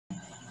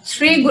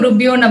Shri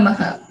Gurubhyo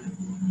Namaha.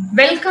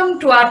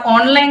 Welcome to our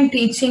online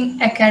teaching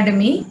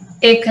academy,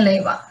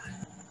 Ekaleva.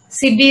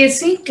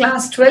 Cbse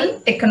Class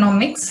 12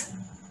 Economics,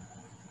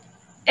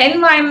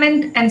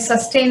 Environment and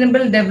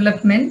Sustainable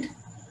Development,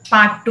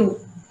 Part 2.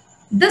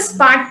 This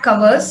part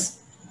covers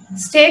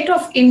State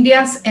of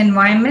India's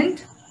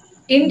Environment,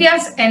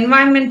 India's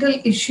environmental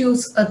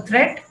issues a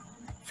threat,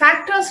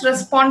 factors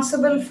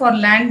responsible for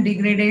land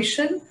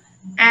degradation,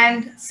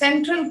 and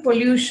Central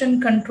Pollution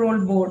Control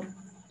Board.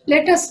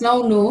 Let us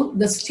now know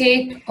the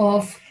state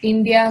of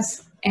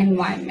India's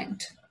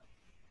environment.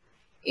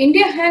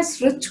 India has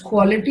rich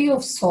quality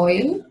of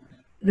soil,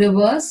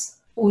 rivers,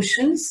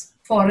 oceans,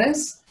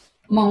 forests,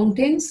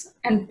 mountains,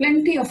 and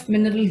plenty of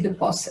mineral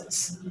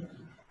deposits.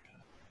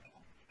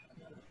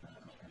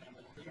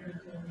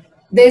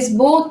 There's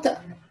both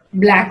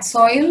black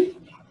soil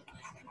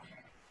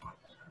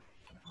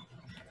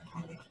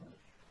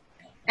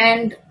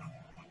and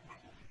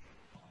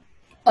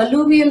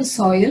alluvial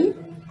soil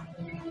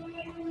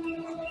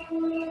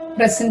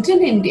present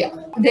in India.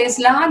 There is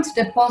large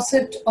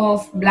deposit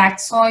of black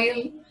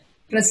soil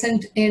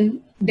present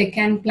in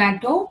Deccan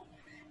Plateau,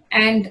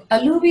 and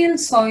alluvial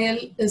soil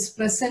is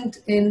present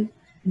in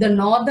the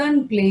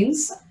northern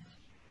plains,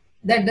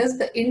 that is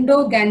the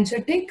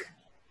Indo-Gangetic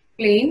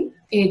plain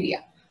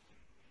area.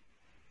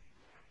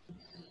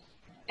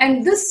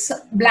 And this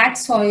black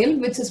soil,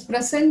 which is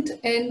present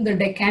in the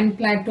Deccan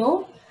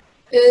Plateau,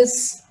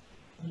 is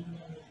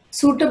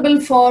suitable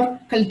for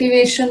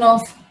cultivation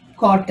of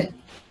cotton.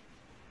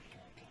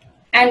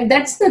 And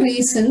that's the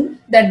reason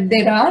that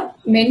there are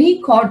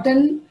many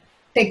cotton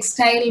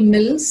textile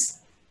mills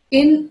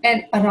in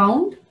and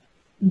around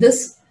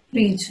this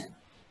region.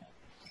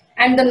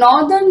 And the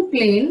northern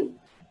plain,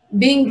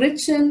 being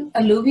rich in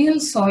alluvial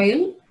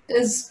soil,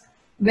 is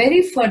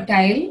very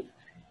fertile,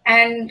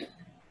 and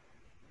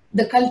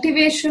the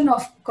cultivation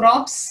of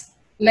crops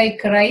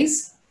like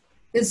rice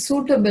is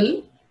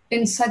suitable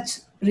in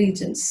such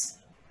regions.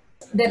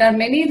 There are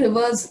many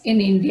rivers in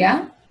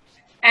India,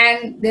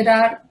 and there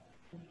are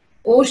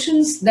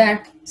oceans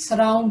that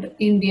surround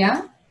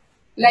India,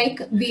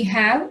 like we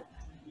have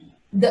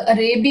the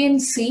Arabian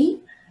Sea,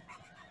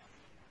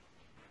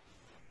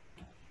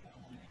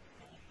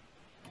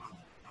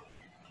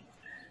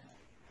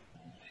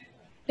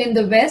 in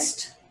the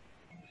west,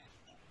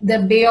 the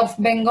Bay of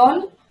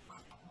Bengal,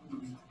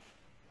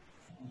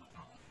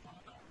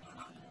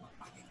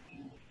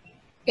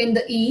 in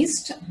the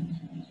east,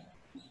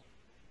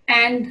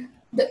 and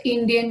the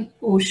Indian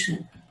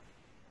Ocean.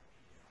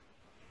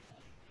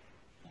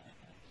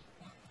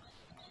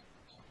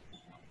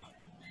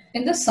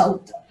 In the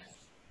south.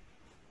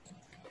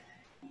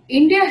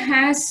 India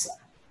has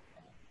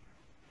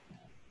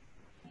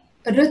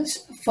rich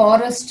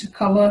forest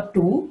cover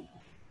too,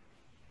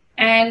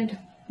 and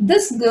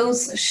this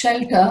gives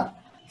shelter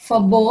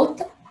for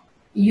both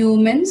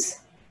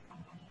humans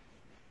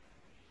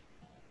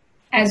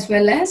as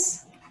well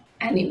as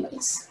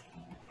animals.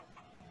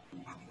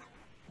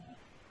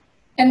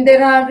 And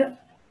there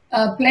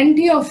are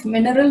plenty of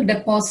mineral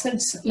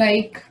deposits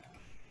like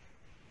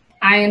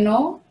iron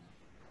ore,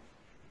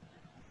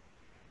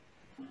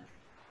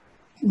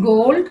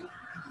 gold,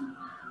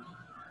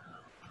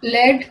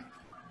 lead,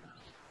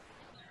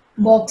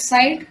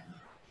 bauxite,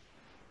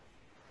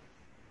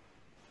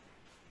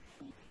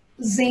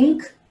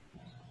 zinc,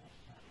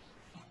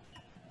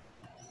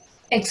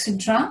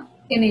 etc.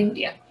 in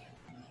India.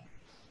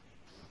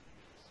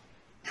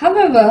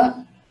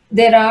 However,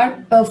 there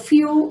are a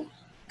few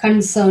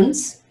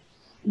concerns.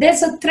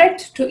 There's a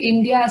threat to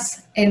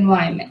India's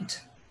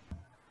environment.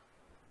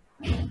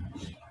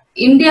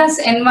 India's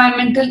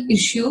environmental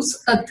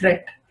issues a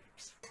threat.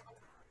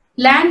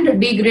 Land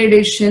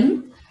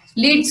degradation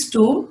leads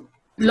to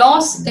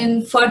loss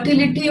in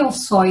fertility of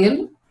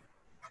soil,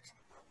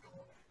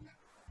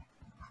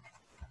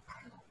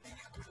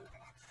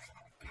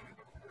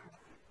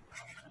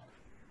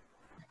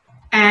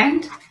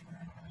 and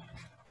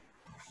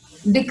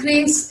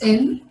decrease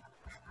in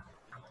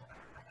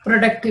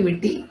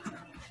productivity.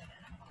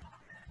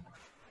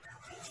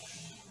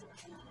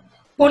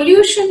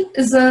 Pollution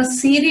is a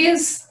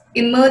serious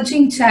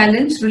emerging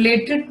challenge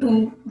related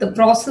to the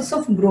process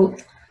of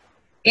growth.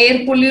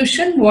 Air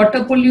pollution,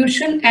 water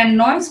pollution, and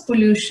noise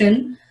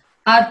pollution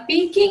are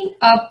peaking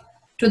up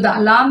to the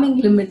alarming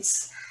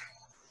limits.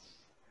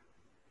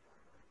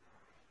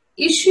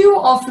 Issue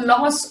of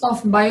loss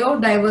of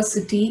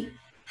biodiversity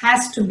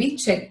has to be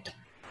checked.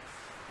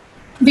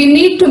 We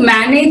need to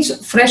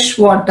manage fresh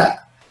water,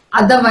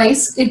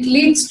 otherwise it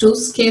leads to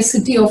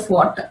scarcity of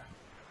water.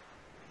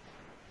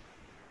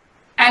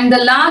 And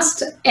the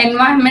last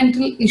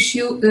environmental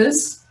issue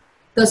is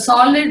the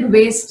solid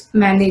waste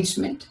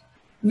management.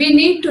 We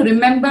need to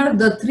remember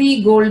the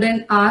 3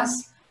 golden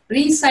R's: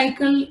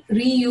 recycle,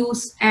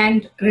 reuse,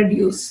 and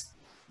reduce.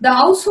 The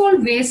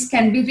household waste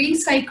can be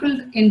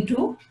recycled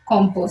into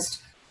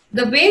compost.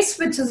 The waste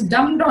which is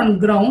dumped on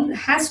ground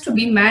has to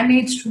be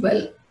managed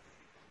well.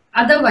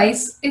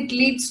 Otherwise, it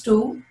leads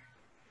to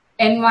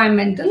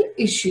environmental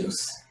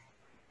issues.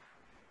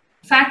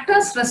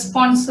 Factors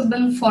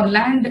responsible for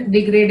land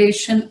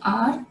degradation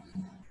are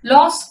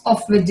loss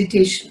of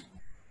vegetation.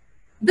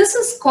 This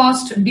is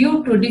caused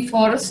due to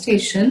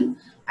deforestation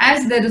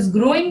as there is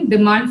growing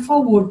demand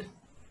for wood.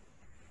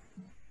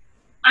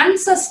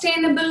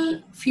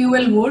 Unsustainable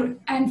fuel wood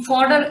and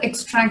fodder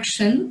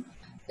extraction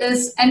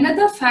is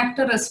another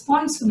factor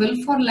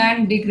responsible for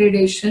land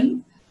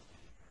degradation.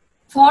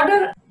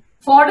 Fodder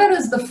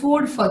is the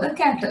food for the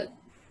cattle.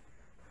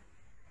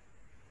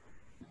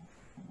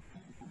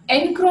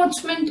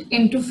 Encroachment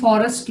into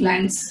forest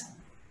lands.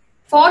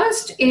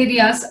 Forest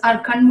areas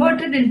are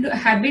converted into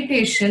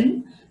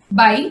habitation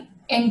by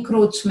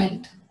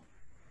encroachment.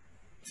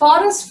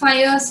 Forest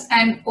fires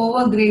and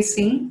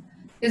overgrazing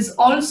is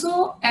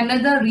also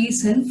another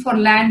reason for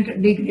land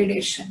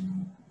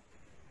degradation.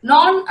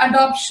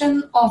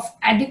 Non-adoption of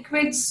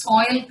adequate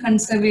soil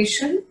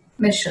conservation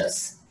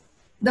measures.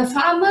 The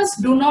farmers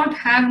do not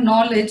have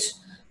knowledge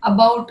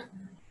about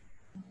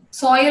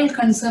soil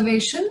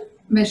conservation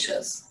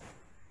measures.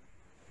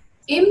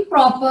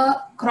 Improper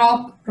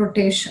crop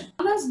rotation.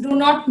 Farmers do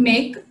not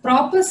make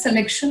proper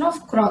selection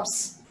of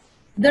crops.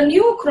 The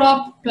new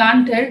crop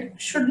planted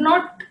should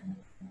not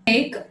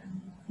take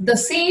the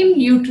same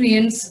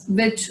nutrients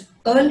which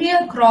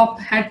earlier crop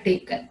had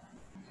taken.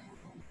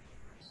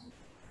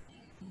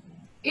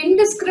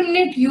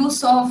 Indiscriminate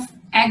use of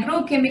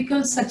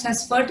agrochemicals such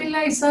as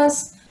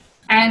fertilizers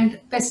and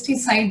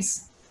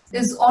pesticides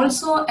is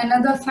also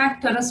another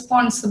factor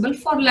responsible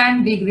for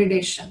land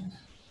degradation.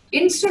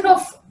 Instead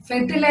of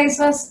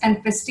fertilizers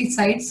and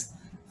pesticides,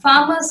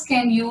 farmers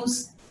can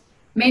use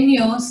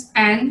manures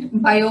and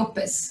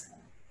biopests.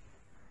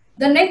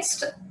 The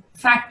next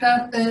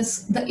factor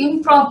is the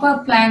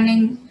improper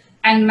planning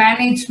and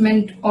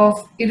management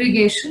of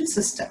irrigation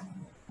system.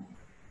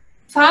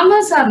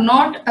 Farmers are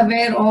not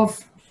aware of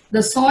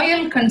the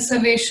soil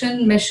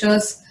conservation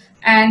measures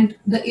and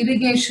the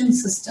irrigation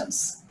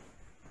systems.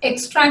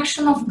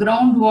 Extraction of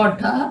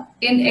groundwater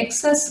in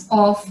excess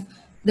of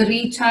the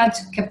recharge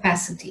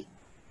capacity.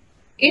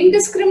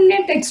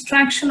 Indiscriminate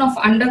extraction of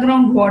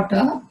underground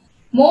water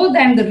more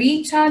than the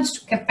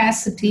recharged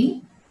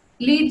capacity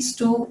leads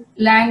to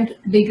land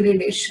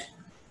degradation.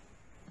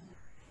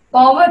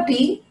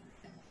 Poverty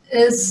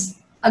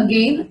is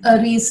again a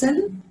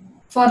reason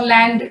for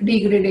land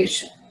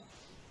degradation.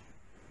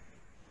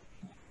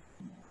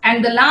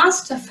 And the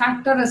last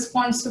factor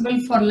responsible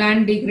for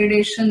land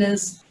degradation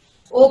is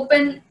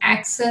open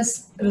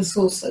access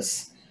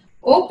resources.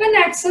 Open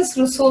access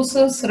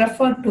resources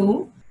refer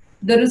to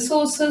the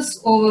resources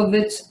over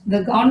which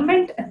the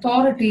government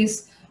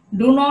authorities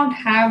do not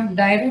have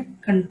direct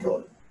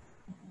control.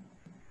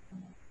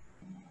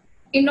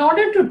 In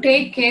order to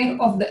take care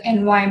of the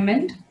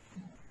environment,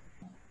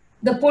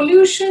 the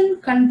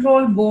pollution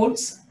control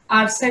boards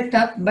are set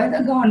up by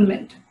the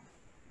government.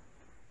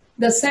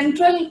 The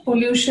Central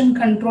Pollution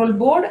Control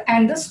Board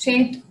and the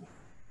State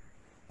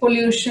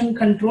Pollution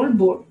Control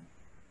Board.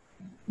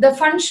 The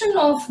function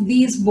of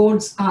these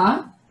boards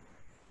are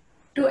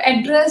to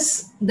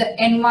address the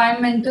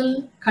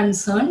environmental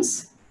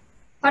concerns,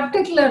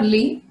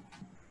 particularly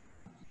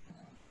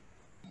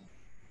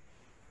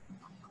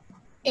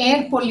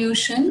air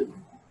pollution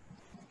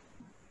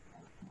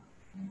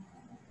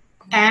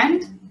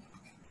and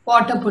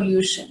water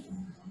pollution.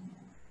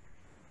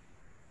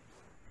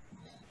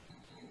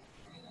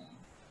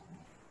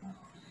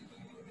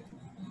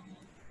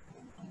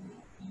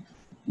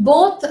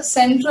 Both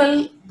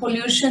Central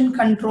Pollution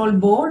Control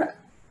Board,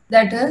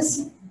 that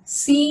is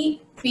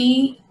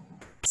CPCB,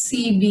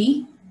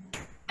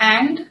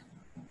 and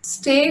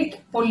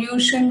State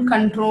Pollution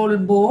Control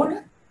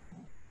Board,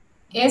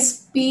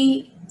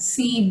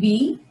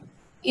 SPCB,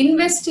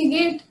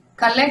 investigate,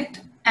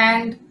 collect,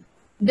 and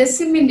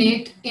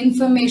disseminate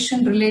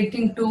information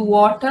relating to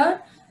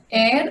water,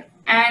 air,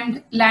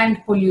 and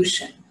land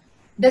pollution.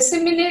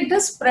 Disseminate the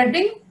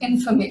spreading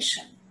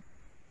information.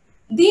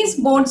 These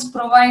boards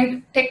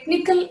provide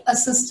technical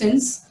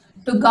assistance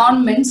to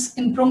governments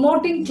in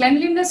promoting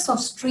cleanliness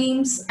of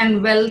streams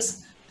and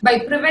wells by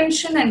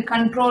prevention and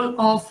control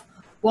of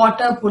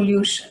water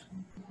pollution.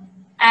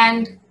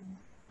 And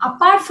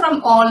apart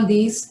from all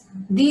these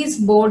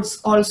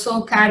boards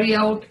also carry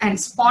out and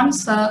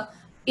sponsor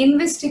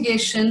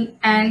investigation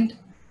and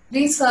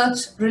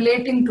research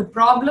relating to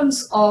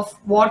problems of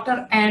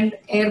water and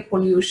air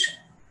pollution.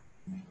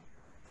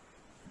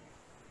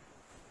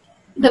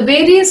 The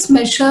various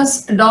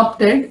measures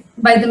adopted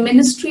by the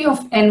Ministry of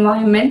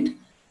Environment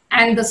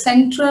and the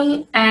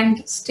Central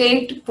and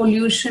State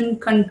Pollution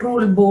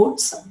Control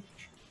Boards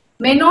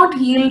may not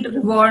yield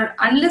reward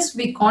unless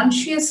we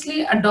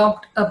consciously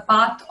adopt a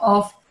path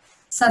of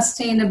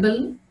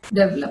sustainable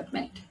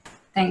development.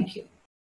 Thank you.